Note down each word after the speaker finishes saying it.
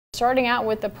starting out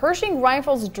with the Pershing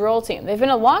Rifles drill team. They've been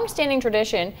a long-standing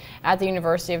tradition at the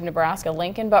University of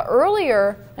Nebraska-Lincoln, but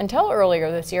until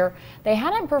earlier this year, they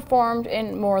hadn't performed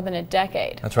in more than a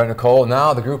decade. That's right, Nicole.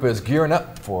 Now the group is gearing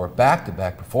up for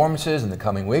back-to-back performances in the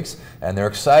coming weeks, and they're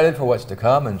excited for what's to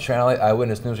come. And Channel 8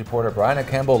 Eyewitness News reporter Brian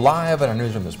Campbell live in our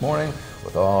newsroom this morning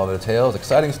with all the details.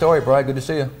 Exciting story, Brian. Good to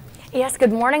see you. Yes,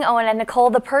 good morning, Owen and Nicole.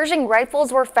 The Pershing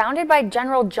Rifles were founded by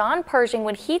General John Pershing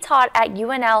when he taught at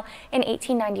UNL in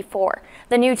 1894.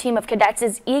 The new team of cadets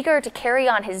is eager to carry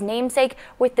on his namesake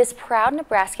with this proud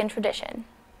Nebraskan tradition.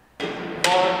 4,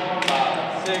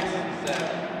 5, 6,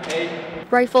 7,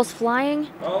 8. Rifles flying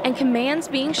and commands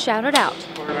being shouted out.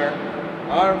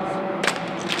 Arms.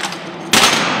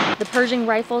 The Pershing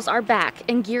Rifles are back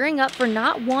and gearing up for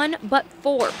not one but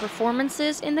 4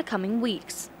 performances in the coming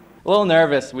weeks. A little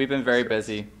nervous. We've been very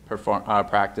busy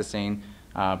practicing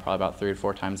probably about 3 to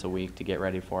 4 times a week to get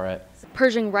ready for it.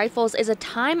 Pershing Rifles is a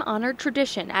time-honored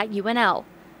tradition at UNL.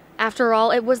 After all,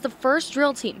 it was the first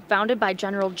drill team founded by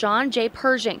General John J.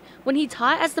 Pershing when he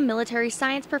taught as the military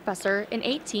science professor in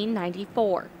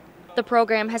 1894. The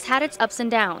program has had its ups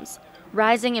and downs,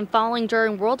 rising and falling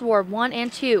during World War I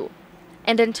and II,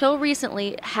 and until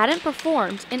recently hadn't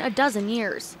performed in a dozen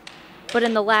years. But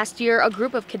in the last year, a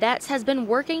group of cadets has been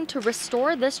working to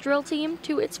restore this drill team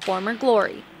to its former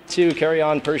glory. To carry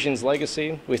on Pershing's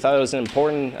legacy, we thought it was an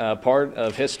important part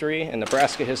of history, and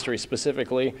Nebraska history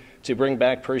specifically, to bring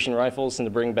back Pershing Rifles and to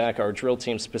bring back our drill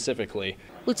team specifically.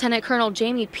 Lieutenant Colonel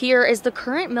Jamie Peer is the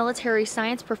current military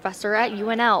science professor at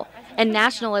UNL and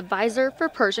national advisor for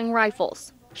Pershing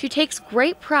Rifles. She takes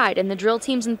great pride in the drill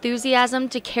team's enthusiasm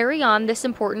to carry on this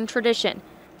important tradition,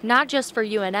 not just for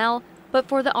UNL, but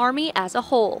for the Army as a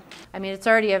whole. I mean, it's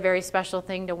already a very special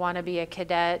thing to want to be a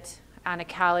cadet on a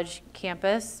college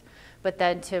campus, but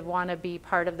then to want to be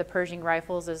part of the Pershing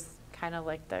Rifles is kind of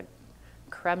like the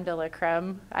creme de la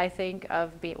creme, I think,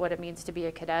 of what it means to be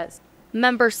a cadet.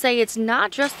 Members say it's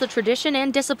not just the tradition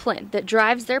and discipline that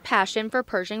drives their passion for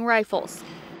Pershing Rifles,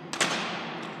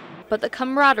 but the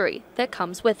camaraderie that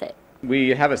comes with it.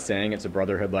 We have a saying, it's a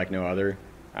brotherhood like no other.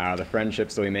 The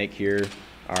friendships that we make here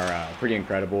are pretty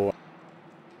incredible.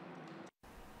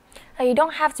 You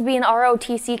don't have to be an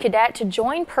ROTC cadet to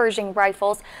join Pershing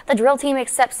Rifles. The drill team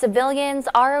accepts civilians,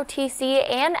 ROTC,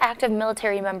 and active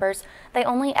military members. They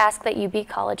only ask that you be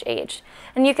college age.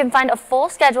 And you can find a full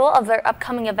schedule of their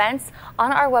upcoming events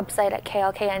on our website at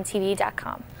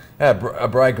klkntv.com. Yeah,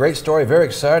 Brian, great story, very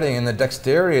exciting, and the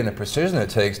dexterity and the precision it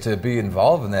takes to be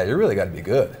involved in that, you really got to be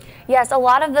good. Yes, a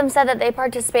lot of them said that they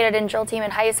participated in drill team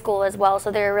in high school as well,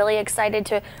 so they're really excited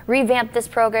to revamp this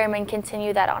program and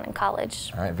continue that on in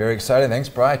college. All right, very exciting. Thanks,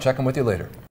 Brian. Check in with you later.